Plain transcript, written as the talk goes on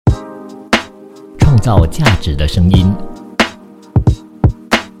造价值的声音。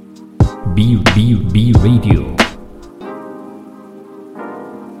B Radio。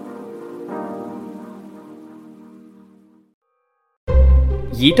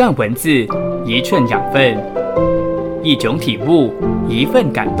一段文字，一寸养分，一种体悟，一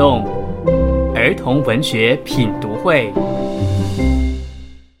份感动。儿童文学品读会，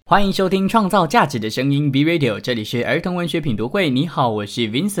欢迎收听创造价值的声音 B Radio， 这里是儿童文学品读会。你好，我是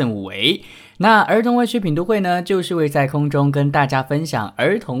Vincent 武维。那儿童文学品读会呢，就是会在空中跟大家分享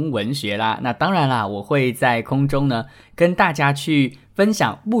儿童文学啦。那当然啦，我会在空中呢跟大家去分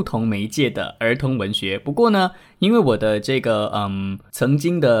享不同媒介的儿童文学。不过呢，因为我的这个曾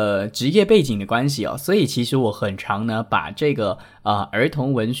经的职业背景的关系哦，所以其实我很常呢把这个儿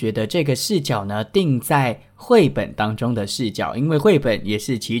童文学的这个视角呢定在绘本当中的视角，因为绘本也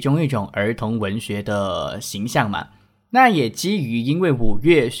是其中一种儿童文学的形象嘛。那也基于因为5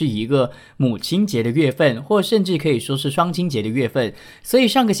月是一个母亲节的月份，或甚至可以说是双亲节的月份，所以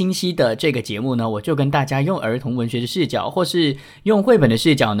上个星期的这个节目呢，我就跟大家用儿童文学的视角，或是用绘本的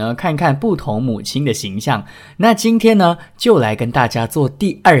视角呢，看看不同母亲的形象。那今天呢，就来跟大家做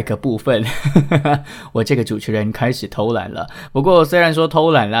第2个部分。我这个主持人开始偷懒了，不过虽然说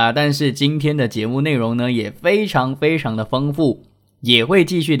偷懒啦，但是今天的节目内容呢，也非常非常的丰富，也会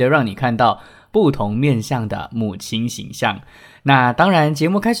继续的让你看到不同面向的母亲形象。那当然节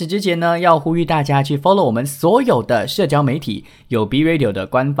目开始之前呢，要呼吁大家去 follow 我们所有的社交媒体，有 B Radio 的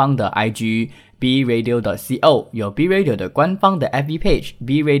官方的 IG B Radio.co， 有 B Radio 的官方的 FB Page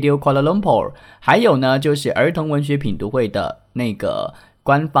B Radio Kuala Lumpur， 还有呢就是儿童文学品读会的那个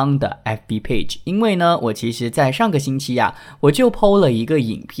官方的 FB Page。 因为呢我其实在上个星期我就 po 了一个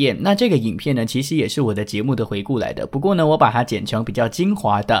影片，那这个影片呢其实也是我的节目的回顾来的，不过呢我把它剪成比较精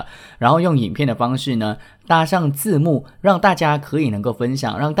华的，然后用影片的方式呢搭上字幕，让大家可以能够分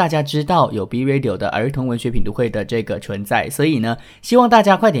享，让大家知道有 B Radio 的儿童文学品读会的这个存在。所以呢希望大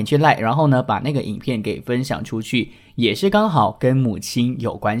家快点去 like， 然后呢把那个影片给分享出去，也是刚好跟母亲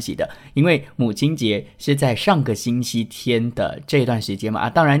有关系的，因为母亲节是在上个星期天的这段时间嘛。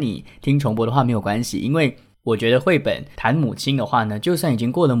当然你听重播的话没有关系，因为我觉得绘本谈母亲的话呢，就算已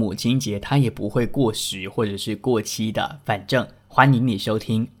经过了母亲节，它也不会过时或者是过期的。反正欢迎你收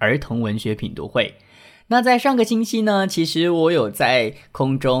听儿童文学品读会。那在上个星期呢，其实我有在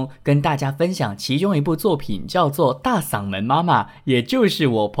空中跟大家分享其中一部作品，叫做大嗓门妈妈，也就是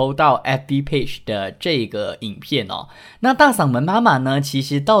我 po 到 FB Page 的这个影片哦。那大嗓门妈妈呢，其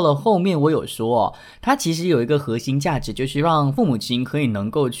实到了后面我有说它其实有一个核心价值，就是让父母亲可以能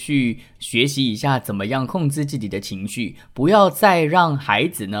够去学习一下怎么样控制自己的情绪，不要再让孩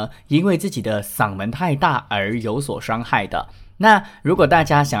子呢因为自己的嗓门太大而有所伤害的。那如果大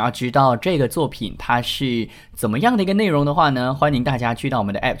家想要知道这个作品它是怎么样的一个内容的话呢，欢迎大家去到我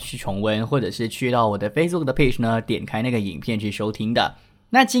们的 App 去重温，或者是去到我的 Facebook 的 page 呢，点开那个影片去收听的。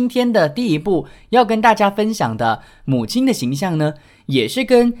那今天的第一部要跟大家分享的母亲的形象呢，也是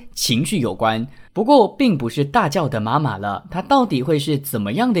跟情绪有关，不过并不是大叫的妈妈了。它到底会是怎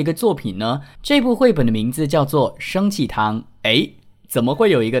么样的一个作品呢？这部绘本的名字叫做生气汤。怎么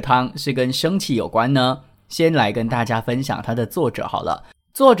会有一个汤是跟生气有关呢？先来跟大家分享他的作者好了。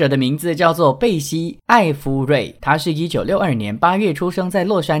作者的名字叫做贝西·艾夫瑞，他是1962年8月出生在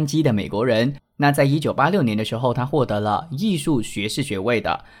洛杉矶的美国人。那在1986年的时候，他获得了艺术学士学位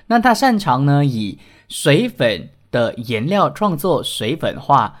的。那他擅长呢以水粉的颜料创作水粉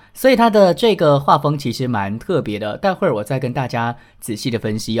画，所以他的这个画风其实蛮特别的，待会儿我再跟大家仔细的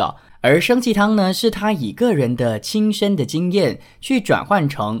分析哦。而生气汤呢，是他以个人的亲身的经验去转换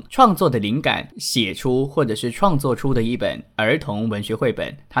成创作的灵感，写出或者是创作出的一本儿童文学绘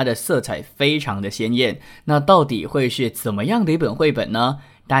本。它的色彩非常的鲜艳，那到底会是怎么样的一本绘本呢？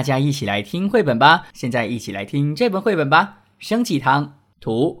大家一起来听绘本吧。现在一起来听这本绘本吧。生气汤，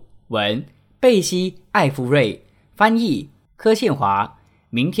图文贝西·艾夫瑞，翻译柯宪华，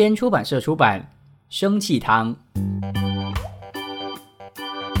明天出版社出版。生气汤。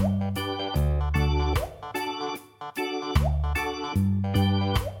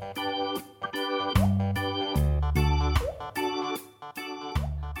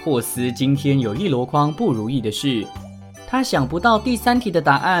霍斯今天有一箩筐不如意的事，他想不到第3题的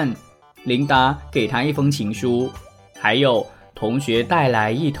答案。琳达给他一封情书，还有同学带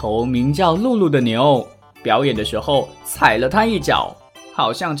来一头名叫露露的牛，表演的时候踩了他一脚，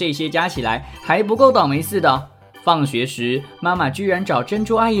好像这些加起来还不够倒霉似的。放学时，妈妈居然找珍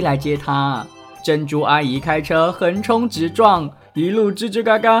珠阿姨来接他，珍珠阿姨开车横冲直撞，一路吱吱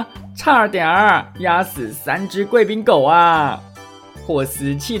嘎嘎，差点压死3只贵宾狗啊！霍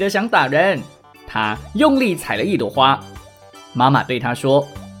斯气得想打人，他用力踩了一朵花。妈妈对他说：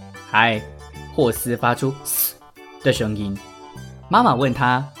嗨，霍斯发出嘶的声音。妈妈问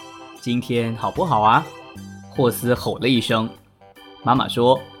他：“今天好不好啊？”霍斯吼了一声。妈妈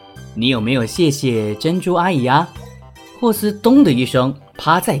说：“你有没有谢谢珍珠阿姨啊？”霍斯咚的一声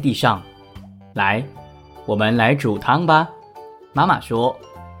趴在地上。来，我们来煮汤吧。妈妈说。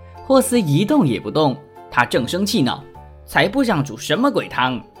霍斯一动也不动，他正生气呢，才不想煮什么鬼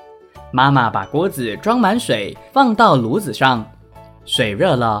汤。妈妈把锅子装满水，放到炉子上，水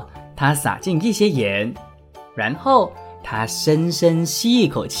热了，他撒进一些盐，然后他深深吸一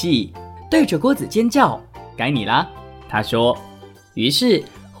口气，对着锅子尖叫：“该你啦！”他说。于是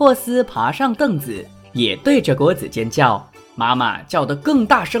霍斯爬上凳子，也对着锅子尖叫。妈妈叫得更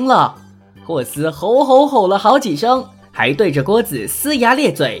大声了，霍斯吼吼吼了好几声，还对着锅子呲牙咧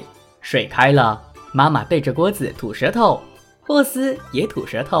嘴。水开了，妈妈对着锅子吐舌头，霍斯也吐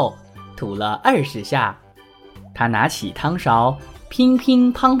舌头，吐了20下。他拿起汤勺，乒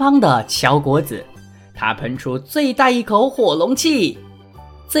乒乓乓地敲锅子，他喷出最大一口火龙气。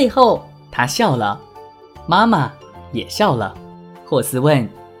最后他笑了，妈妈也笑了。霍斯问：“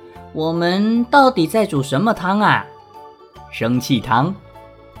我们到底在煮什么汤啊？”生气汤，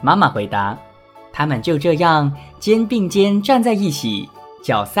妈妈回答。他们就这样肩并肩站在一起，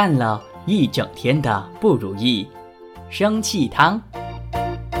搅散了一整天的不如意。生气汤。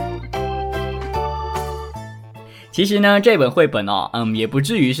其实呢，这本绘本也不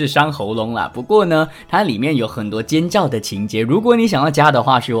至于是伤喉咙啦。不过呢，它里面有很多尖叫的情节，如果你想要加的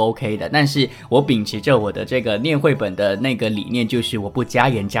话是 OK 的。但是我秉持着我的这个念绘本的那个理念，就是我不加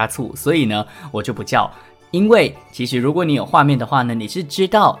盐加醋，所以呢，我就不叫。因为其实如果你有画面的话呢，你是知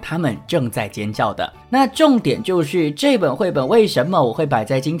道他们正在尖叫的。那重点就是这本绘本为什么我会摆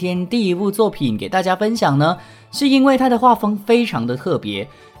在今天第一部作品给大家分享呢？是因为它的画风非常的特别。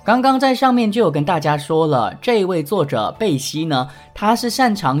刚刚在上面就有跟大家说了，这位作者贝西呢，他是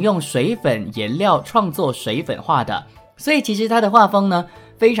擅长用水粉颜料创作水粉画的，所以其实他的画风呢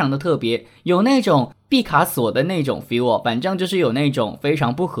非常的特别，有那种毕卡索的那种 feel 反正就是有那种非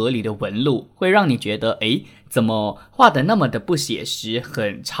常不合理的纹路，会让你觉得怎么画得那么的不写实，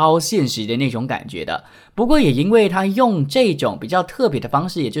很超现实的那种感觉的。不过也因为他用这种比较特别的方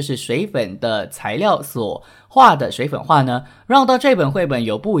式，也就是水粉的材料所画的水粉画呢，让到这本绘本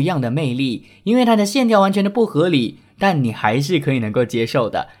有不一样的魅力。因为它的线条完全的不合理，但你还是可以能够接受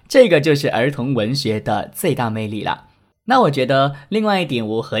的，这个就是儿童文学的最大魅力啦。那我觉得另外一点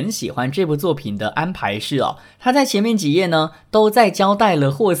我很喜欢这部作品的安排是他在前面几页呢都在交代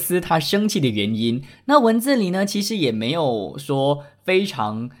了霍斯他生气的原因，那文字里呢其实也没有说非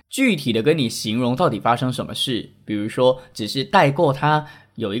常具体的跟你形容到底发生什么事，比如说只是带过他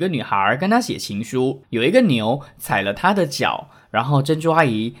有一个女孩跟他写情书，有一个牛踩了他的脚，然后珍珠阿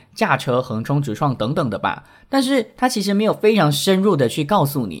姨驾车横冲直撞等等的吧，但是他其实没有非常深入的去告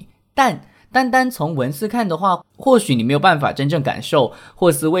诉你。但单单从文字看的话，或许你没有办法真正感受霍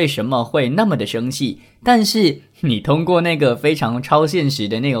斯为什么会那么的生气，但是你通过那个非常超现实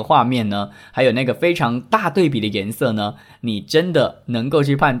的那个画面呢，还有那个非常大对比的颜色呢，你真的能够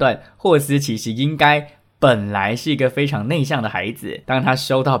去判断霍斯其实应该本来是一个非常内向的孩子，当他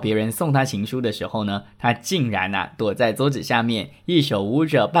收到别人送他情书的时候呢，他竟然躲在桌子下面，一手捂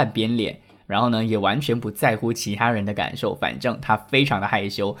着半边脸，然后呢也完全不在乎其他人的感受，反正他非常的害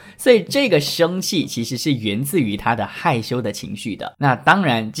羞，所以这个生气其实是源自于他的害羞的情绪的。那当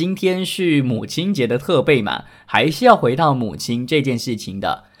然今天是母亲节的特备嘛，还是要回到母亲这件事情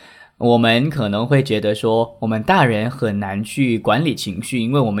的。我们可能会觉得说我们大人很难去管理情绪，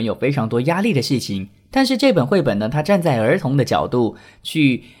因为我们有非常多压力的事情，但是这本绘本呢，它站在儿童的角度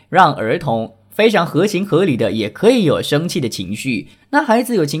去让儿童非常合情合理的也可以有生气的情绪，那孩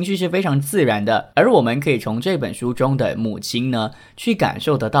子有情绪是非常自然的，而我们可以从这本书中的母亲呢去感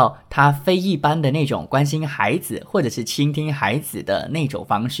受得到她非一般的那种关心孩子或者是倾听孩子的那种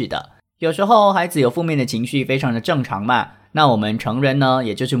方式的。有时候孩子有负面的情绪非常的正常嘛，那我们成人呢，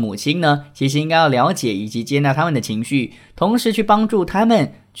也就是母亲呢，其实应该要了解以及接纳他们的情绪，同时去帮助他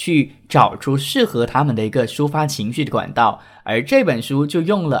们去找出适合他们的一个抒发情绪的管道。而这本书就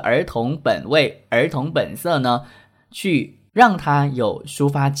用了儿童本位、儿童本色呢，去让他有抒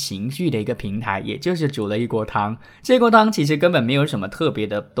发情绪的一个平台，也就是煮了一锅汤。这锅汤其实根本没有什么特别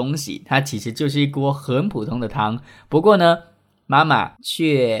的东西，它其实就是一锅很普通的汤。不过呢，妈妈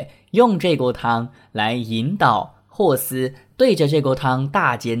却用这锅汤来引导霍斯对着这锅汤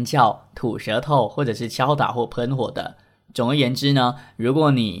大尖叫、吐舌头，或者是敲打或喷火的。总而言之呢，如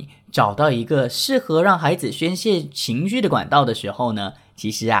果你找到一个适合让孩子宣泄情绪的管道的时候呢，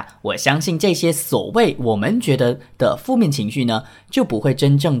其实我相信这些所谓我们觉得的负面情绪呢，就不会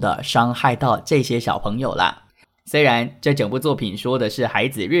真正的伤害到这些小朋友啦。虽然这整部作品说的是孩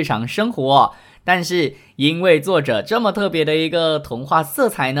子日常生活，但是因为作者这么特别的一个童话色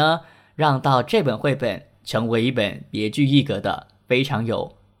彩呢，让到这本绘本成为一本别具一格的非常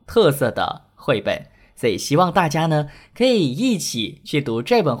有特色的绘本。所以希望大家呢可以一起去读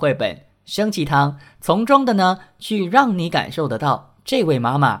这本绘本《生气汤》，从中的呢去让你感受得到这位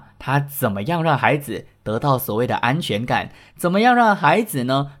妈妈她怎么样让孩子得到所谓的安全感，怎么样让孩子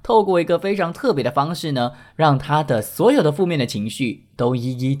呢透过一个非常特别的方式呢，让他的所有的负面的情绪都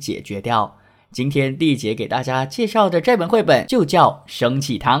一一解决掉。今天第一节给大家介绍的这本绘本就叫《生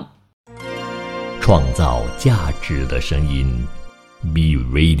气汤》。创造价值的声音 B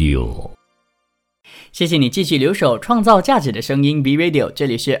Radio。谢谢你继续留守创造价值的声音 B Radio， 这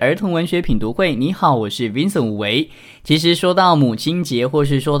里是儿童文学品读会。你好，我是 Vincent 武维。其实说到母亲节或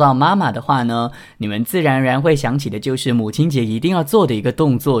是说到妈妈的话呢，你们自然而然会想起的就是母亲节一定要做的一个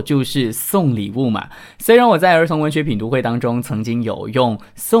动作，就是送礼物嘛。虽然我在儿童文学品读会当中曾经有用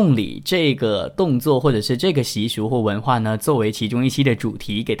送礼这个动作或者是这个习俗或文化呢作为其中一期的主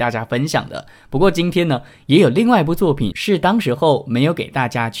题给大家分享的，不过今天呢也有另外一部作品是当时候没有给大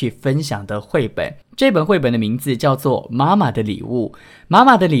家去分享的绘本。这本绘本的名字叫做《妈妈的礼物》。妈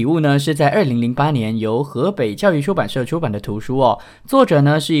妈的礼物呢是在2008年由河北教育出版社出版的图书哦，作者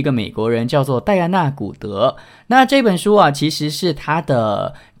呢是一个美国人，叫做戴安娜·古德。那这本书啊其实是他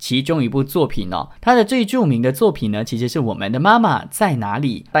的其中一部作品哦，他的最著名的作品呢其实是《我们的妈妈在哪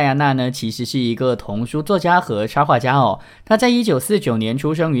里》。戴安娜呢其实是一个童书作家和插画家哦，她在1949年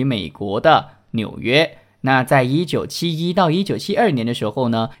出生于美国的纽约。那在1971到1972年的时候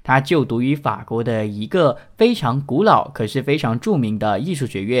呢，他就读于法国的一个非常古老可是非常著名的艺术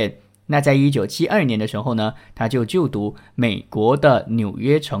学院。那在1972年的时候呢，他就读美国的纽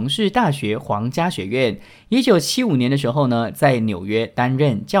约城市大学皇家学院。1975年的时候呢，在纽约担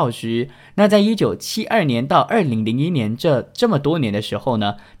任教师。那在1972年到2001年这么多年的时候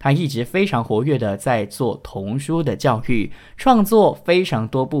呢，他一直非常活跃的在做童书的教育，创作非常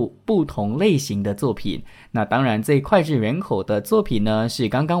多部不同类型的作品。那当然最脍炙人口的作品呢，是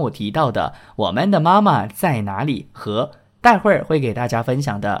刚刚我提到的《我们的妈妈在哪里》和待会儿会给大家分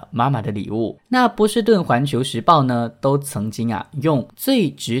享的妈妈的礼物。那波士顿环球时报呢都曾经用最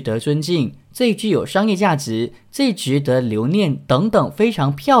值得尊敬、最具有商业价值、最值得留念等等非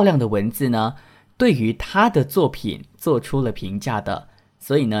常漂亮的文字呢，对于他的作品做出了评价的。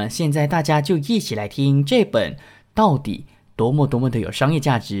所以呢，现在大家就一起来听这本到底多么的有商业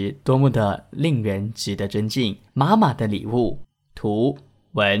价值，多么的令人值得尊敬。妈妈的礼物，图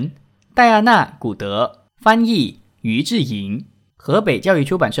文戴安娜·古德，翻译于志莹，河北教育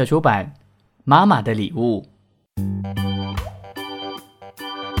出版社出版。妈妈的礼物。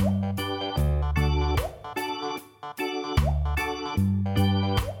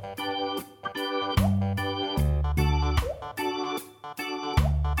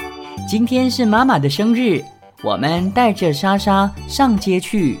今天是妈妈的生日，我们带着莎莎上街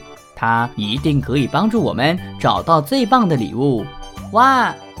去，她一定可以帮助我们找到最棒的礼物。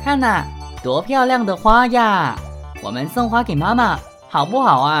哇，看哪，多漂亮的花呀！我们送花给妈妈好不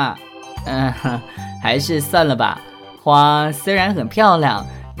好啊？还是算了吧。花虽然很漂亮，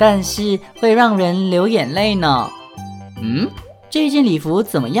但是会让人流眼泪呢。这件礼服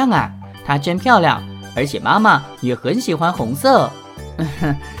怎么样啊？它真漂亮，而且妈妈也很喜欢红色。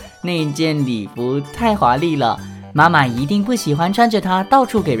那件礼服太华丽了，妈妈一定不喜欢穿着它到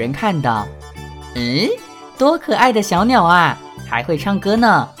处给人看的。多可爱的小鸟啊，还会唱歌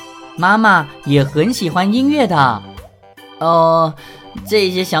呢。妈妈也很喜欢音乐的。这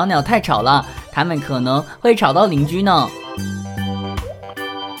些小鸟太吵了，它们可能会吵到邻居呢。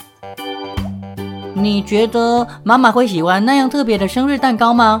你觉得妈妈会喜欢那样特别的生日蛋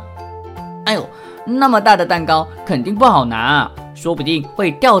糕吗？哎呦，那么大的蛋糕肯定不好拿，说不定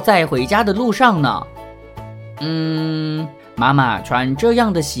会掉在回家的路上呢。妈妈穿这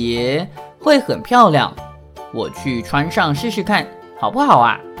样的鞋会很漂亮，我去穿上试试看好不好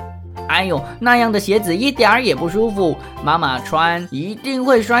啊？哎呦，那样的鞋子一点儿也不舒服，妈妈穿一定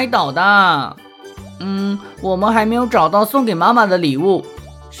会摔倒的。我们还没有找到送给妈妈的礼物，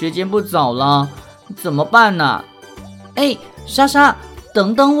时间不早了，怎么办呢？莎莎，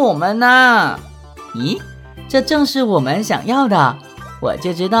等等我们啊！咦，这正是我们想要的，我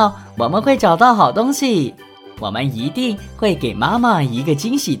就知道我们会找到好东西，我们一定会给妈妈一个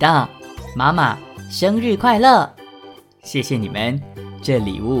惊喜的。妈妈，生日快乐！谢谢你们，这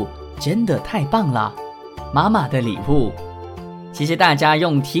礼物真的太棒了，妈妈的礼物。其实大家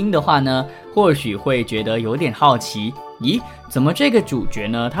用听的话呢，或许会觉得有点好奇，咦，怎么这个主角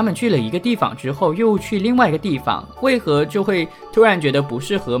呢，他们去了一个地方之后又去另外一个地方，为何就会突然觉得不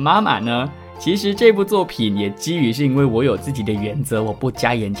适合妈妈呢？其实这部作品也基于是因为我有自己的原则，我不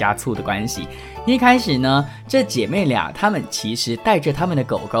加盐加醋的关系。一开始呢，这姐妹俩她们其实带着她们的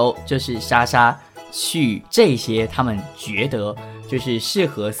狗狗，就是莎莎，去这些她们觉得就是适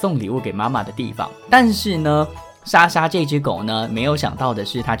合送礼物给妈妈的地方。但是呢，莎莎这只狗呢，没有想到的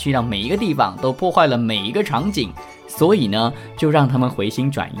是，它去到每一个地方都破坏了每一个场景，所以呢，就让他们回心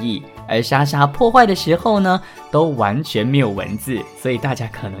转意。而莎莎破坏的时候呢，都完全没有文字，所以大家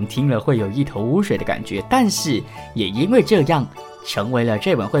可能听了会有一头雾水的感觉。但是也因为这样，成为了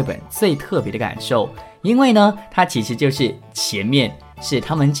这本绘本最特别的感受。因为呢，它其实就是前面是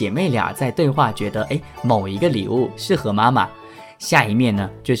她们姐妹俩在对话，觉得某一个礼物适合妈妈。下一面呢，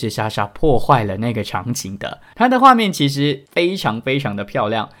就是莎莎破坏了那个场景的。它的画面其实非常非常的漂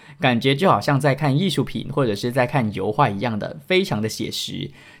亮，感觉就好像在看艺术品或者是在看油画一样的，非常的写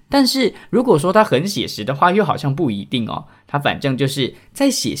实。但是如果说它很写实的话，又好像不一定哦。它反正就是在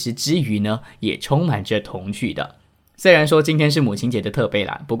写实之余呢，也充满着童趣的。虽然说今天是母亲节的特备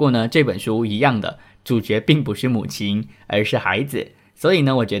啦，不过呢，这本书一样的，主角并不是母亲，而是孩子。所以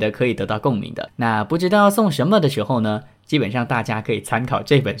呢，我觉得可以得到共鸣的。那不知道要送什么的时候呢，基本上大家可以参考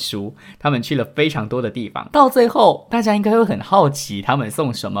这本书。他们去了非常多的地方，到最后大家应该会很好奇他们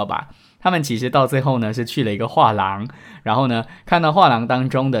送什么吧。他们其实到最后呢，是去了一个画廊，然后呢，看到画廊当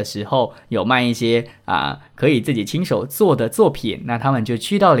中的时候有卖一些可以自己亲手做的作品，那他们就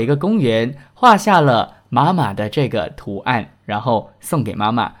去到了一个公园，画下了妈妈的这个图案，然后送给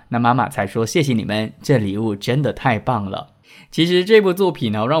妈妈。那妈妈才说谢谢你们，这礼物真的太棒了。其实这部作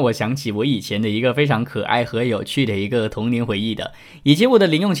品呢，让我想起我以前的一个非常可爱和有趣的一个童年回忆的。以前我的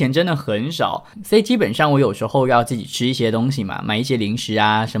零用钱真的很少，所以基本上我有时候要自己吃一些东西嘛，买一些零食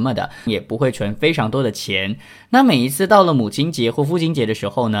啊什么的，也不会存非常多的钱。那每一次到了母亲节或父亲节的时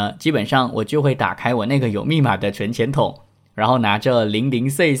候呢，基本上我就会打开我那个有密码的存钱筒，然后拿着零零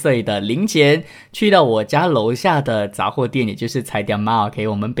碎碎的零钱去到我家楼下的杂货店，也就是菜店妈 OK，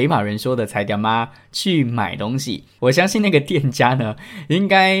 我们北马人说的菜店妈，去买东西。我相信那个店家呢，应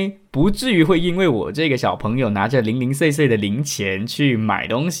该不至于会因为我这个小朋友拿着零零碎碎的零钱去买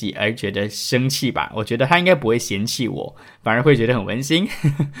东西而觉得生气吧。我觉得他应该不会嫌弃我，反而会觉得很温馨。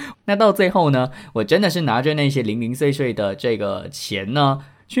那到最后呢，我真的是拿着那些零零碎碎的这个钱呢，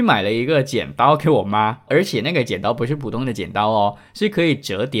去买了一个剪刀给我妈，而且那个剪刀不是普通的剪刀哦，是可以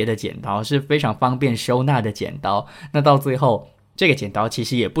折叠的剪刀，是非常方便收纳的剪刀。那到最后这个剪刀其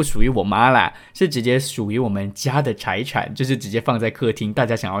实也不属于我妈啦，是直接属于我们家的财产，就是直接放在客厅，大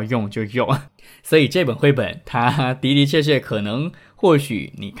家想要用就用。所以这本绘本它的的确确可能或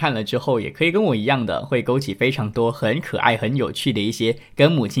许你看了之后也可以跟我一样的，会勾起非常多很可爱很有趣的一些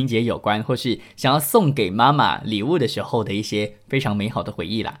跟母亲节有关，或是想要送给妈妈礼物的时候的一些非常美好的回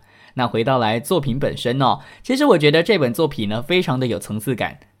忆啦。那回到来作品本身哦，其实我觉得这本作品呢非常的有层次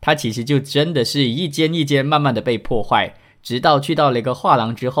感，它其实就真的是一间一间慢慢的被破坏，直到去到了一个画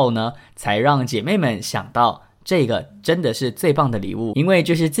廊之后呢，才让姐妹们想到这个真的是最棒的礼物，因为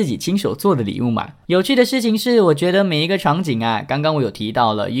就是自己亲手做的礼物嘛。有趣的事情是，我觉得每一个场景啊，刚刚我有提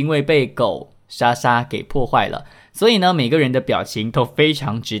到了，因为被狗莎莎给破坏了，所以呢，每个人的表情都非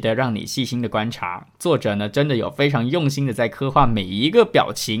常值得让你细心的观察。作者呢，真的有非常用心的在刻画每一个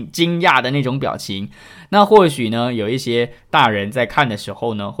表情，惊讶的那种表情。那或许呢，有一些大人在看的时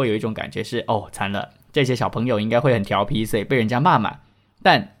候呢，会有一种感觉是，哦，惨了，这些小朋友应该会很调皮，所以被人家骂嘛。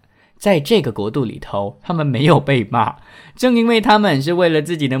但在这个国度里头，他们没有被骂，正因为他们是为了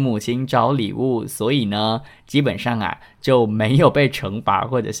自己的母亲找礼物，所以呢，基本上就没有被惩罚，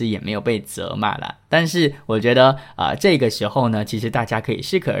或者是也没有被责骂了。但是我觉得这个时候呢，其实大家可以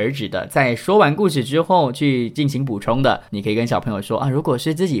适可而止的，在说完故事之后去进行补充的。你可以跟小朋友说如果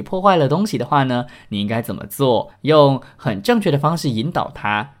是自己破坏了东西的话呢，你应该怎么做，用很正确的方式引导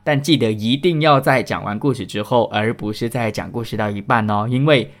他，但记得一定要在讲完故事之后，而不是在讲故事到一半哦，因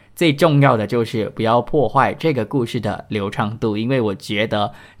为最重要的就是不要破坏这个故事的流畅度，因为我觉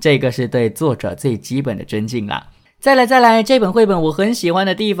得这个是对作者最基本的尊敬啦。再来，这本绘本我很喜欢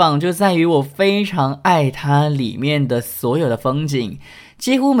的地方就在于我非常爱它里面的所有的风景，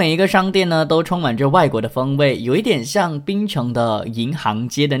几乎每一个商店呢都充满着外国的风味，有一点像槟城的银行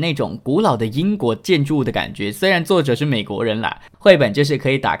街的那种古老的英国建筑物的感觉。虽然作者是美国人啦，绘本就是可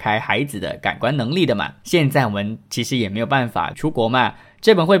以打开孩子的感官能力的嘛。现在我们其实也没有办法出国嘛，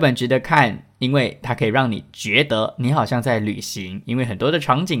这本绘本值得看，因为它可以让你觉得你好像在旅行，因为很多的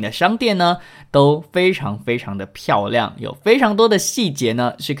场景的商店呢都非常非常的漂亮，有非常多的细节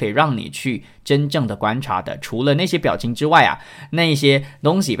呢是可以让你去真正的观察的。除了那些表情之外那些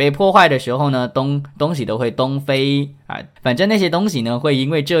东西被破坏的时候呢，东西都会东飞反正那些东西呢会因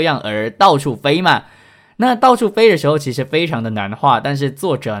为这样而到处飞嘛。那到处飞的时候其实非常的难画，但是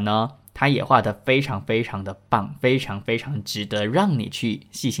作者呢它也画得非常非常的棒，非常非常值得让你去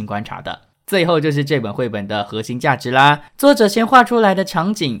细心观察的。最后就是这本绘本的核心价值啦，作者先画出来的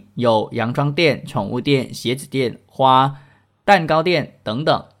场景有洋装店、宠物店、鞋子店、花、蛋糕店等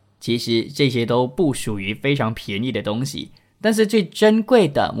等，其实这些都不属于非常便宜的东西，但是最珍贵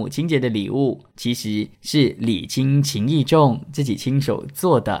的母亲节的礼物其实是礼轻情意重，自己亲手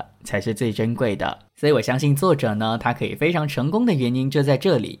做的才是最珍贵的。所以我相信作者呢，他可以非常成功的原因就在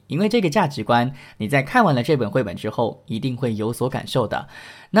这里，因为这个价值观你在看完了这本绘本之后一定会有所感受的。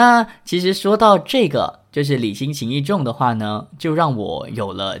那其实说到这个就是礼轻情意重的话呢，就让我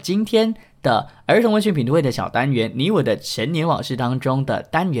有了今天的儿童文学品读会的小单元你我的成年往事当中的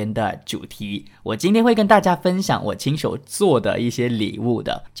单元的主题。我今天会跟大家分享我亲手做的一些礼物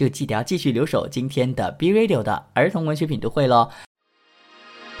的，就记得要继续留守今天的 B Radio 的儿童文学品读会咯。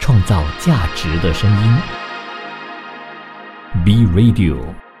创造价值的声音 B Radio。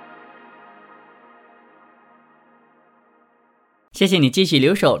谢谢你继续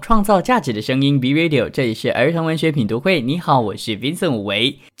留守创造价值的声音 B Radio， 这里是儿童文学品读会。你好，我是 Vincent 武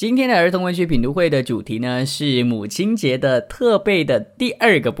维。今天的儿童文学品读会的主题呢是母亲节的特备的第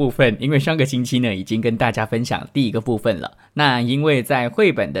二个部分，因为上个星期呢已经跟大家分享第一个部分了。那因为在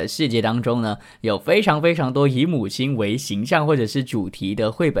绘本的世界当中呢，有非常非常多以母亲为形象或者是主题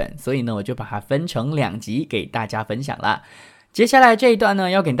的绘本，所以呢我就把它分成2集给大家分享啦。接下来这一段呢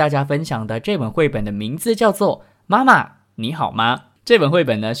要给大家分享的这本绘本的名字叫做妈妈你好吗？这本绘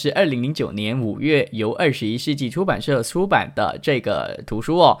本呢是2009年5月由21世纪出版社出版的这个图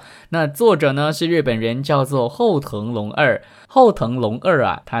书哦。那作者呢是日本人，叫做后藤龙二。后藤龙二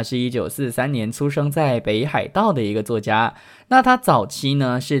啊，他是1943年出生在北海道的一个作家。那他早期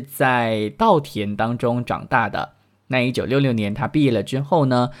呢是在稻田当中长大的。那1966年他毕业了之后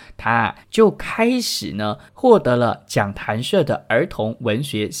呢，他就开始呢获得了讲谈社的儿童文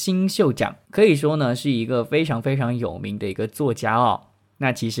学新秀奖，可以说呢是一个非常非常有名的一个作家哦。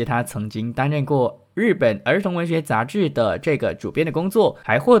那其实他曾经担任过日本儿童文学杂志的这个主编的工作，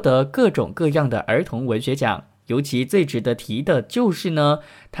还获得各种各样的儿童文学奖。尤其最值得提的就是呢，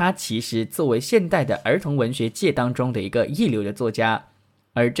他其实作为现代的儿童文学界当中的一个一流的作家。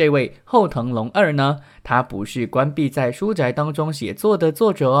而这位后藤龙二呢，他不是关闭在书宅当中写作的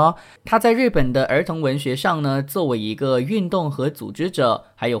作者哦，他在日本的儿童文学上呢，作为一个运动和组织者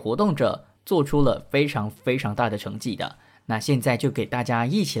还有活动者，做出了非常非常大的成绩的。那现在就给大家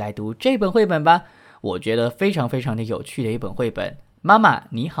一起来读这本绘本吧，我觉得非常非常的有趣的一本绘本。妈妈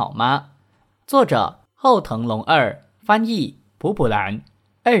你好吗？作者后藤龙二，翻译普普兰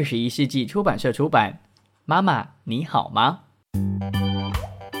，21世纪出版社出版。妈妈你好吗？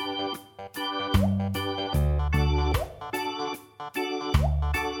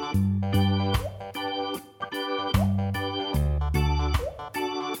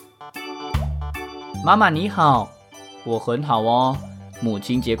妈妈你好，我很好哦，母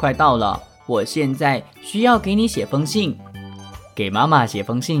亲节快到了，我现在需要给你写封信，给妈妈写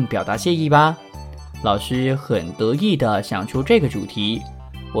封信表达谢意吧。老师很得意地想出这个主题，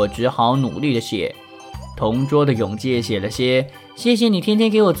我只好努力地写。同桌的永介写了些谢谢你天天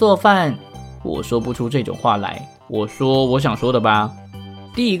给我做饭，我说不出这种话来，我说我想说的吧。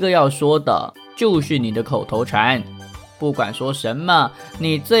第一个要说的就是你的口头禅，不管说什么，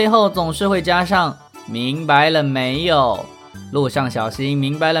你最后总是会加上明白了没有？路上小心，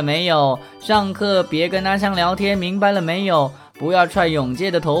明白了没有？上课别跟阿香聊天，明白了没有？不要踹永介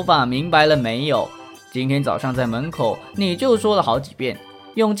的头发，明白了没有？今天早上在门口你就说了好几遍，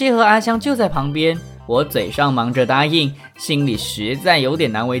永介和阿香就在旁边，我嘴上忙着答应，心里实在有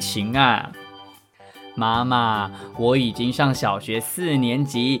点难为情啊。妈妈，我已经上小学4年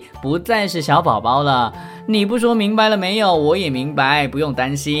级，不再是小宝宝了，你不说明白了没有？我也明白，不用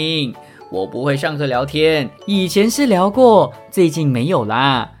担心。我不会上课聊天，以前是聊过，最近没有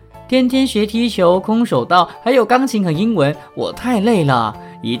啦。天天学踢球、空手道，还有钢琴和英文，我太累了，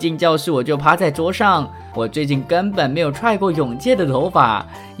一进教室我就趴在桌上。我最近根本没有踹过永介的头发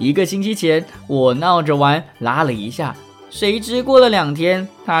，1个星期前我闹着玩拉了一下，谁知过了2天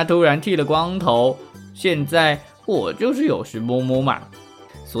他突然剃了光头，现在我就是有时摸摸嘛。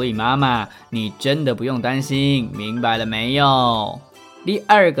所以妈妈，你真的不用担心，明白了没有？第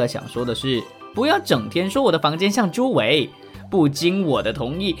二个想说的是，不要整天说我的房间像猪围，不经我的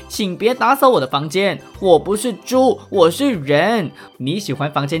同意，请别打扫我的房间，我不是猪，我是人。你喜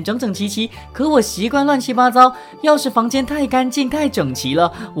欢房间整整齐齐，可我习惯乱七八糟，要是房间太干净太整齐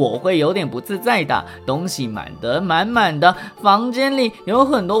了，我会有点不自在的，东西满得满满的，房间里有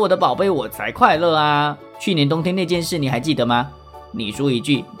很多我的宝贝，我才快乐啊。去年冬天那件事你还记得吗？你说一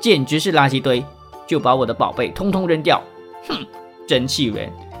句简直是垃圾堆，就把我的宝贝通通扔掉，哼，真气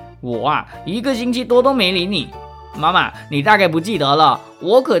人！我啊，1个星期多都没理你。妈妈，你大概不记得了，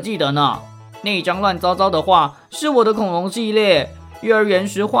我可记得呢。那张乱糟糟的画是我的恐龙系列，幼儿园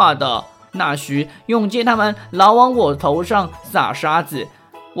时画的。那时永介他们老往我头上撒沙子，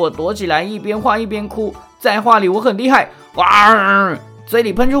我躲起来一边画一边哭。在画里我很厉害，哇，嘴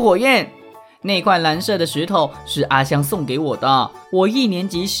里喷出火焰。那块蓝色的石头是阿香送给我的。我1年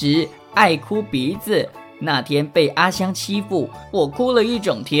级时爱哭鼻子，那天被阿香欺负，我哭了1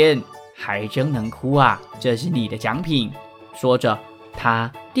整天。还真能哭啊，这是你的奖品。说着，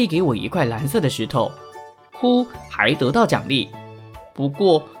他递给我1块蓝色的石头，还得到奖励。不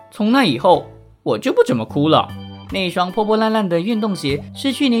过从那以后，我就不怎么哭了。那双破破烂烂的运动鞋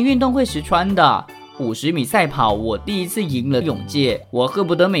是去年运动会时穿的。50米赛跑，我第一次赢了永介，我恨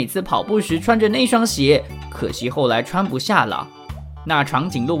不得每次跑步时穿着那双鞋，可惜后来穿不下了。那长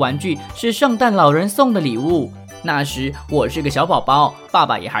颈鹿玩具是圣诞老人送的礼物，那时我是个小宝宝，爸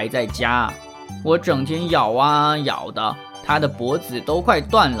爸也还在家。我整天咬啊咬的，它的脖子都快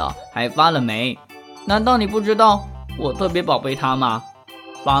断了，还发了霉。难道你不知道我特别宝贝它吗？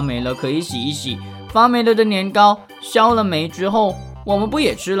发霉了可以洗一洗，发霉了的年糕消了霉之后，我们不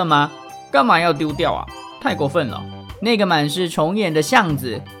也吃了吗？干嘛要丢掉啊？太过分了。那个满是虫眼的巷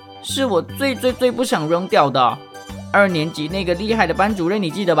子是我最不想扔掉的。2年级那个厉害的班主任你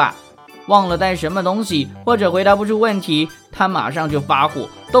记得吧？忘了带什么东西或者回答不出问题，他马上就发火，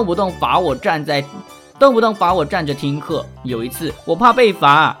动不动罚我站着听课。有一次我怕被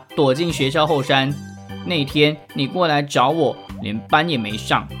罚，躲进学校后山。那天你过来找我，连班也没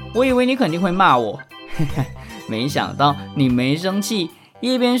上，我以为你肯定会骂我。没想到你没生气，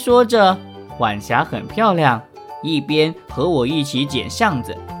一边说着晚霞很漂亮，一边和我一起捡巷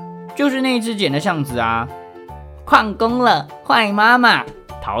子。就是那只捡的巷子啊。旷工了，坏妈妈，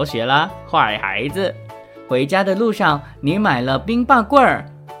逃学了，坏孩子。回家的路上你买了冰棒棍儿，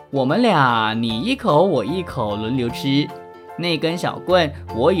我们俩你一口我一口轮流吃。那根小棍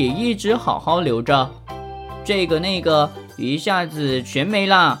我也一直好好留着，这个那个一下子全没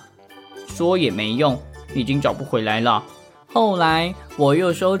了，说也没用，已经找不回来了。后来我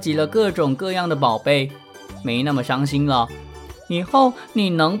又收集了各种各样的宝贝，没那么伤心了。以后你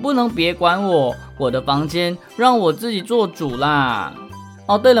能不能别管我，我的房间让我自己做主啦。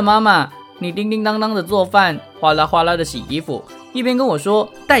哦对了，妈妈，你叮叮当当的做饭，哗啦哗啦的洗衣服，一边跟我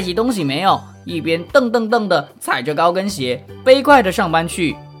说带起东西没有，一边噔噔噔的踩着高跟鞋飞快的上班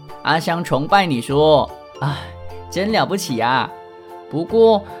去。阿香崇拜你说，真了不起啊。不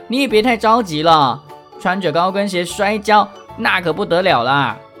过你也别太着急了，穿着高跟鞋摔跤那可不得了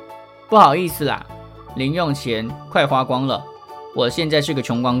啦。不好意思啦，零用钱快花光了，我现在是个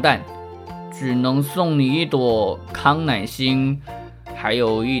穷光蛋，只能送你1朵康乃馨，还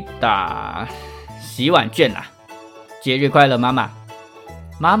有1打洗碗券啦。节日快乐，妈妈。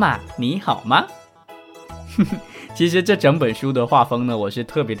妈妈你好吗？其实这整本书的画风呢，我是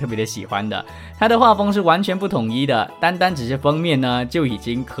特别的喜欢的。它的画风是完全不统一的，单只是封面呢，就已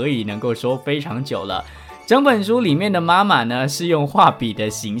经可以能够说非常久了。整本书里面的妈妈呢，是用画笔的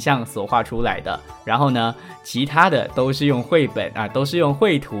形象所画出来的，然后呢，其他的都是用绘本都是用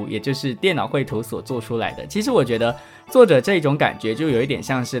绘图，也就是电脑绘图所做出来的。其实我觉得作者这种感觉就有一点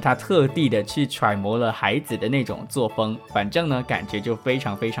像是他特地的去揣摩了孩子的那种作风，反正呢感觉就非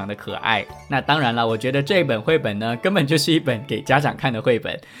常的可爱。那当然了，我觉得这本绘本呢根本就是一本给家长看的绘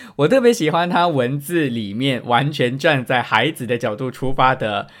本。我特别喜欢它文字里面完全站在孩子的角度出发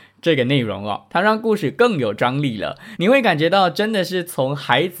的这个内容哦，它让故事更有张力了。你会感觉到真的是从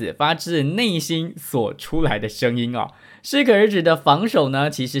孩子发自内心所出来的声音哦。适可而止的防守呢，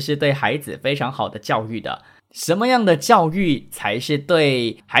其实是对孩子非常好的教育的。什么样的教育才是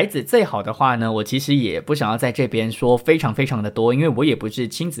对孩子最好的话呢？我其实也不想要在这边说非常的多，因为我也不是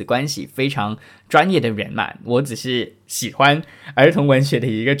亲子关系非常专业的人嘛，我只是喜欢儿童文学的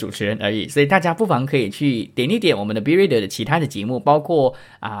一个主持人而已。所以大家不妨可以去点一点我们的 B Radio 的其他的节目，包括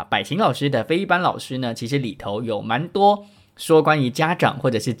百晴老师的非一般老师呢，其实里头有蛮多说关于家长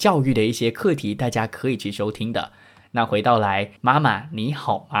或者是教育的一些课题，大家可以去收听的。那回到来，妈妈你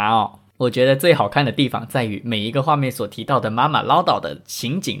好吗哦？我觉得最好看的地方在于每一个画面所提到的妈妈唠叨的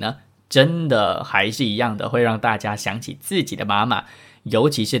情景呢，真的还是一样的，会让大家想起自己的妈妈，尤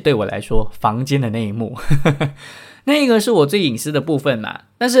其是对我来说房间的那一幕那个是我最隐私的部分嘛，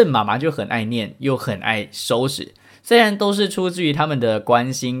但是妈妈就很爱念又很爱收拾，虽然都是出自于他们的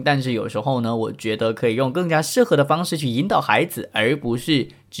关心，但是有时候呢，我觉得可以用更加适合的方式去引导孩子，而不是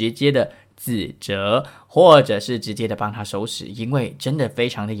直接的指责或者是直接的帮他收拾，因为真的非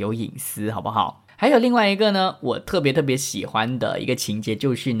常的有隐私，好不好？还有另外一个呢，我特别喜欢的一个情节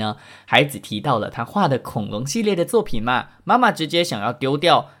就是呢，孩子提到了他画的恐龙系列的作品嘛，妈妈直接想要丢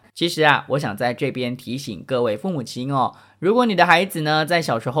掉，其实啊，我想在这边提醒各位父母亲哦，如果你的孩子呢在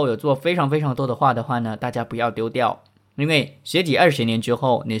小时候有做非常非常多的画的话呢，大家不要丢掉，因为10几20年之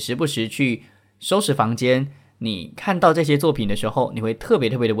后，你时不时去收拾房间，你看到这些作品的时候，你会特别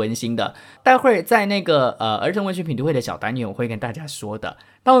特别的温馨的。待会儿在那个儿童文学品读会的小单元，我会跟大家说的，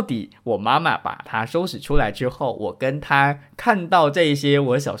到底我妈妈把它收拾出来之后，我跟她看到这些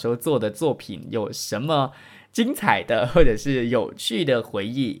我小时候做的作品有什么精彩的或者是有趣的回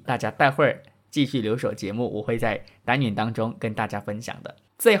忆，大家待会儿继续留守节目，我会在单元当中跟大家分享的。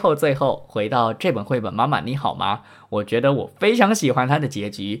最后回到这本绘本妈妈你好吗，我觉得我非常喜欢它的结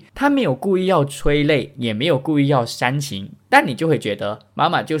局，它没有故意要催泪，也没有故意要煽情，但你就会觉得妈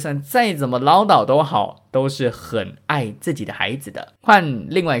妈就算再怎么唠叨都好，都是很爱自己的孩子的。换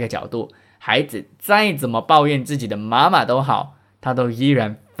另外一个角度，孩子再怎么抱怨自己的妈妈都好，他都依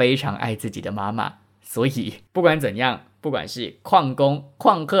然非常爱自己的妈妈。所以不管怎样，不管是旷工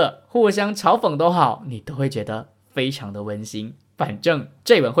旷课互相嘲讽都好，你都会觉得非常的温馨。反正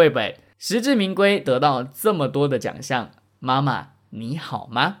这本绘本实至名归，得到这么多的奖项，妈妈你好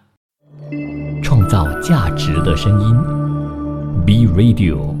吗？创造价值的声音 B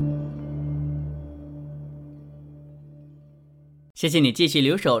Radio。谢谢你继续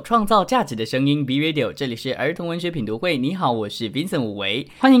留守创造价值的声音 B Radio， 这里是儿童文学品读会。你好，我是 Vincent 武维，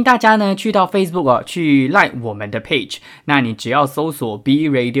欢迎大家呢去到 Facebook 去 like 我们的 page， 那你只要搜索 B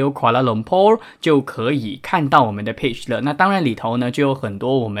Radio Kuala Lumpur 就可以看到我们的 page 了。那当然里头呢就有很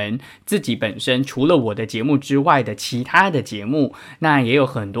多我们自己本身除了我的节目之外的其他的节目，那也有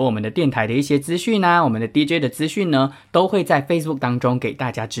很多我们的电台的一些资讯啊，我们的 DJ 的资讯呢都会在 Facebook 当中给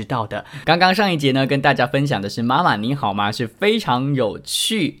大家知道的。刚刚上一节呢跟大家分享的是妈妈你好吗，是非常有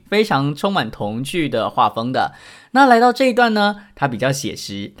趣非常充满童趣的画风的。那来到这一段呢，它比较写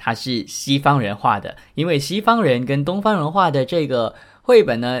实，它是西方人画的，因为西方人跟东方人画的这个绘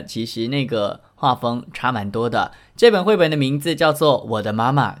本呢，其实那个画风差蛮多的。这本绘本的名字叫做我的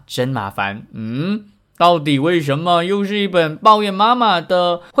妈妈真麻烦。到底为什么又是一本抱怨妈妈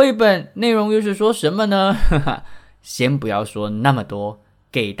的绘本？内容又是说什么呢？先不要说那么多，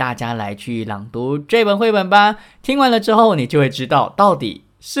给大家来去朗读这本绘本吧。听完了之后，你就会知道到底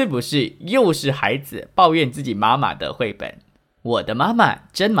是不是又是孩子抱怨自己妈妈的绘本。我的妈妈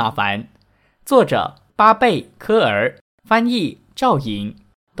真麻烦，作者巴贝科尔，翻译赵颖，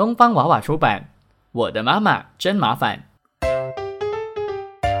东方娃娃出版。我的妈妈真麻烦。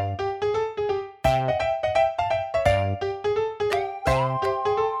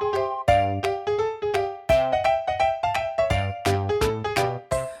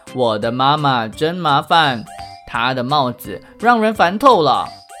我的妈妈真麻烦，她的帽子让人烦透了。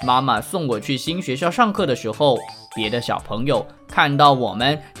妈妈送我去新学校上课的时候，别的小朋友看到我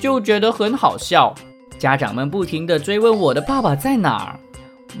们就觉得很好笑，家长们不停地追问我的爸爸在哪儿。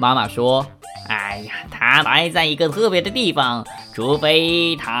妈妈说，哎呀，他待在一个特别的地方，除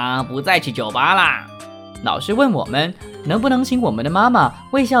非他不再去酒吧啦。老师问我们能不能请我们的妈妈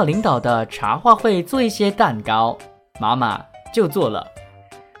为校领导的茶话会做一些蛋糕，妈妈就做了。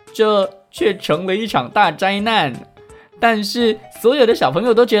这却成了一场大灾难，但是所有的小朋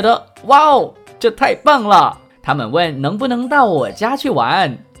友都觉得哇哦，这太棒了。他们问能不能到我家去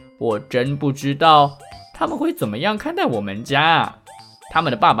玩，我真不知道他们会怎么样看待我们家。他们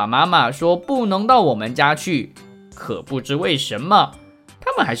的爸爸妈妈说不能到我们家去，可不知为什么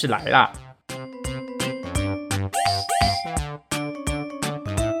他们还是来了。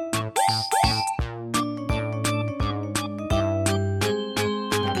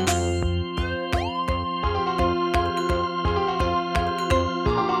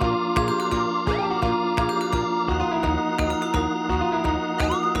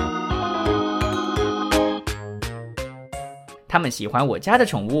他们喜欢我家的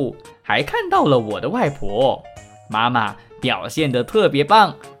宠物，还看到了我的外婆。妈妈表现得特别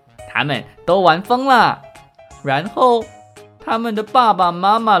棒，他们都玩疯了。然后他们的爸爸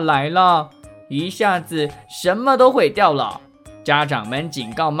妈妈来了，一下子什么都毁掉了。家长们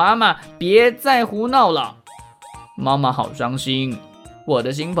警告妈妈别再胡闹了。妈妈好伤心，我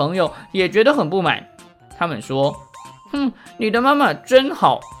的新朋友也觉得很不满。他们说，你的妈妈真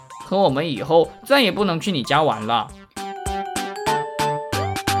好，可我们以后再也不能去你家玩了。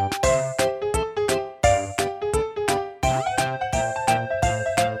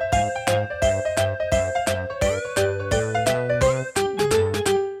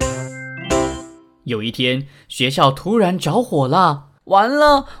有一天，学校突然着火了，完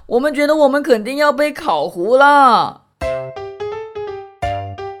了，我们觉得我们肯定要被烤糊了。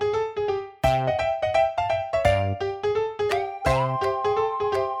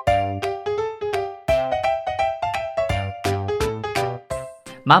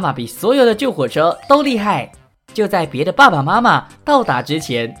妈妈比所有的救火车都厉害。就在别的爸爸妈妈到达之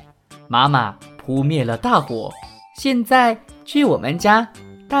前，妈妈扑灭了大火。现在去我们家，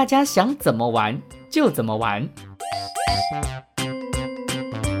大家想怎么玩就怎么玩。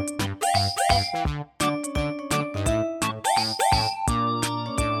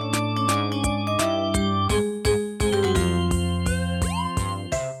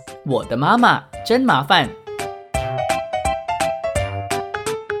我的妈妈真麻烦。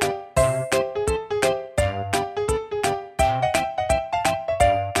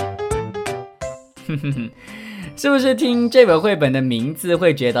是不是听这本绘本的名字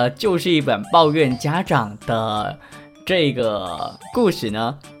会觉得就是一本抱怨家长的这个故事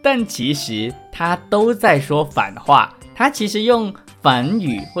呢？但其实它都在说反话，它其实用反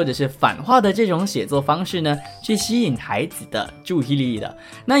语或者是反话的这种写作方式呢，去吸引孩子的注意力的。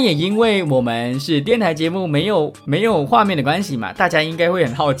那也因为我们是电台节目，没有画面的关系嘛，大家应该会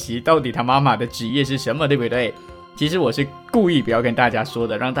很好奇，到底他妈妈的职业是什么，对不对？其实我是故意不要跟大家说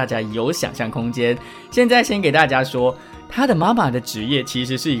的，让大家有想象空间。现在先给大家说，他的妈妈的职业其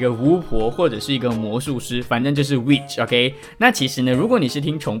实是一个巫婆或者是一个魔术师，反正就是 witch， OK？ 那其实呢，如果你是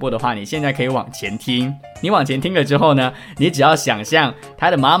听重播的话，你现在可以往前听。你往前听了之后呢，你只要想象他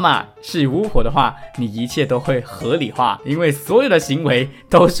的妈妈是巫婆的话，你一切都会合理化，因为所有的行为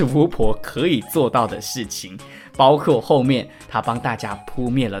都是巫婆可以做到的事情，包括后面他帮大家扑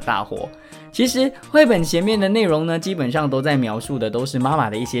灭了大火。其实绘本前面的内容呢，基本上都在描述的都是妈妈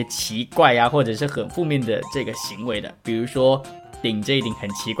的一些奇怪啊，或者是很负面的这个行为的，比如说顶这一顶很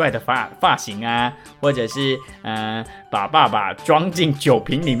奇怪的发型啊，或者是把爸爸装进酒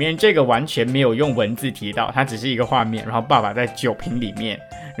瓶里面，这个完全没有用文字提到，它只是一个画面，然后爸爸在酒瓶里面，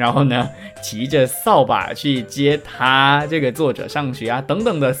然后呢骑着扫把去接他这个作者上学啊等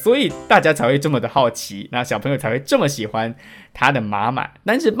等的，所以大家才会这么的好奇，那小朋友才会这么喜欢他的妈妈，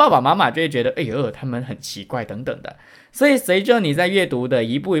但是爸爸妈妈就会觉得哎呦他们很奇怪等等的。所以随着你在阅读的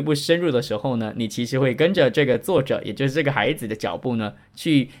一步一步深入的时候呢，你其实会跟着这个作者，也就是这个孩子的脚步呢，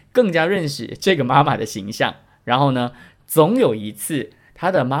去更加认识这个妈妈的形象。然后呢，总有一次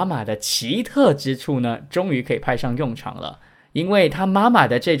他的妈妈的奇特之处呢，终于可以派上用场了。因为他妈妈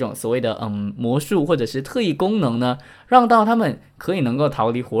的这种所谓的魔术或者是特异功能呢，让到他们可以能够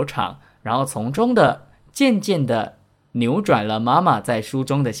逃离火场，然后从中的渐渐的扭转了妈妈在书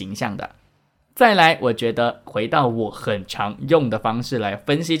中的形象的。再来，我觉得回到我很常用的方式来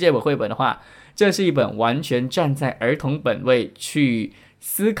分析这本绘本的话，这是一本完全站在儿童本位去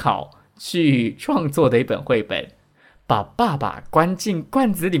思考、去创作的一本绘本。把爸爸关进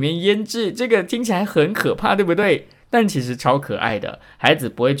罐子里面腌制，这个听起来很可怕，对不对？但其实超可爱的，孩子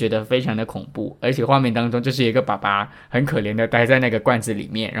不会觉得非常的恐怖，而且画面当中就是一个爸爸很可怜的待在那个罐子里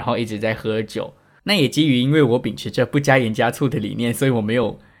面，然后一直在喝酒。那也基于因为我秉持着不加盐加醋的理念，所以我没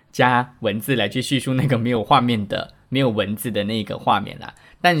有加文字来去叙述那个没有画面的、没有文字的那个画面啦。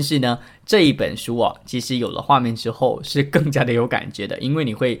但是呢，这一本书其实有了画面之后是更加的有感觉的，因为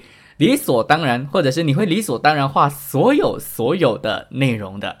你会理所当然，或者是你会理所当然画所有的内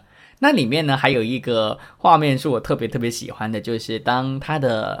容的。那里面呢，还有一个画面是我特别喜欢的，就是当他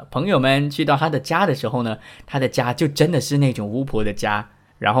的朋友们去到他的家的时候呢，他的家就真的是那种巫婆的家。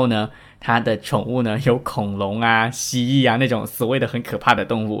然后呢，他的宠物呢有恐龙啊、蜥蜴啊那种所谓的很可怕的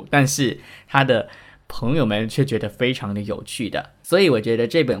动物，但是他的朋友们却觉得非常的有趣的。所以我觉得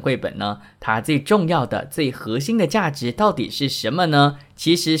这本绘本呢，它最重要的、最核心的价值到底是什么呢？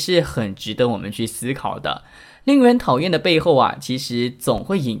其实是很值得我们去思考的。令人讨厌的背后其实总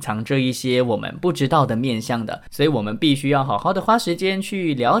会隐藏着一些我们不知道的面向的，所以我们必须要好好的花时间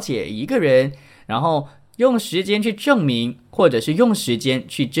去了解一个人，然后用时间去证明，或者是用时间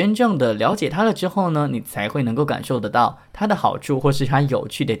去真正的了解他了之后呢，你才会能够感受得到他的好处或是他有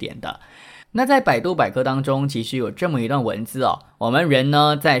趣的点的。那在百度百科当中其实有这么一段文字我们人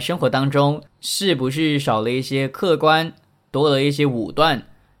呢在生活当中是不是少了一些客观，多了一些武断，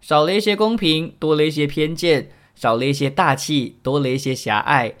少了一些公平，多了一些偏见，少了一些大气，多了一些狭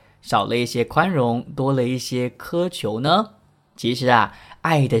隘，少了一些宽容，多了一些苛求呢？其实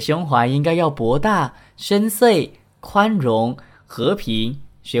爱的胸怀应该要博大、深邃、宽容、和平，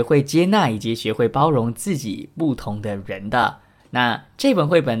学会接纳以及学会包容自己不同的人的。那这本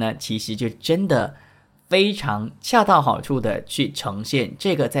绘本呢，其实就真的非常恰到好处的去呈现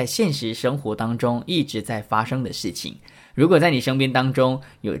这个在现实生活当中一直在发生的事情。如果在你身边当中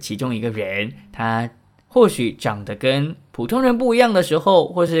有其中一个人，他或许长得跟普通人不一样的时候，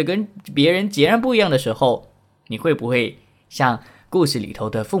或是跟别人截然不一样的时候，你会不会像故事里头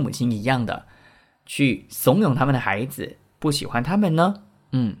的父母亲一样的去怂恿他们的孩子，不喜欢他们呢？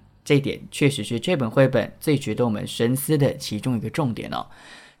这一点确实是这本绘本最值得我们深思的其中一个重点哦。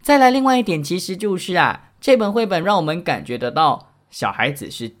再来另外一点，其实就是这本绘本让我们感觉得到小孩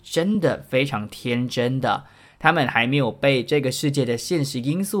子是真的非常天真的，他们还没有被这个世界的现实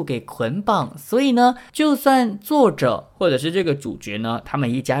因素给捆绑，所以呢，就算作者或者是这个主角呢，他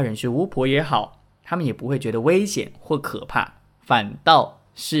们一家人是巫婆也好，他们也不会觉得危险或可怕，反倒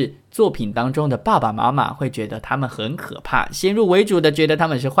是作品当中的爸爸妈妈会觉得他们很可怕，先入为主的觉得他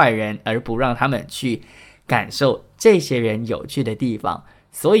们是坏人，而不让他们去感受这些人有趣的地方。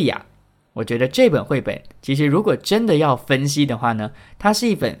所以我觉得这本绘本其实如果真的要分析的话呢，它是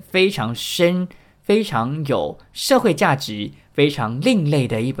一本非常深、非常有社会价值、非常另类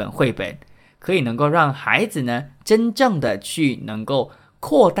的一本绘本，可以能够让孩子呢真正的去能够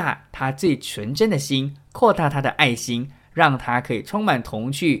扩大他最纯真的心，扩大他的爱心，让他可以充满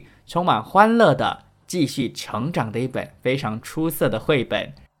童趣、充满欢乐的继续成长的一本非常出色的绘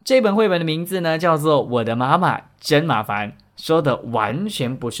本。这本绘本的名字呢叫做《我的妈妈真麻烦》，说的完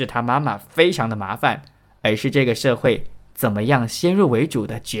全不是他妈妈非常的麻烦，而是这个社会怎么样先入为主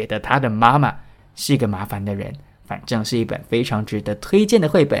的觉得他的妈妈是一个麻烦的人。反正是一本非常值得推荐的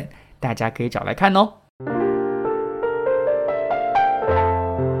绘本，大家可以找来看哦。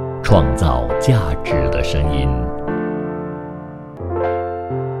创造价值的声音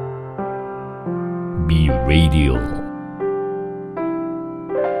B Radio。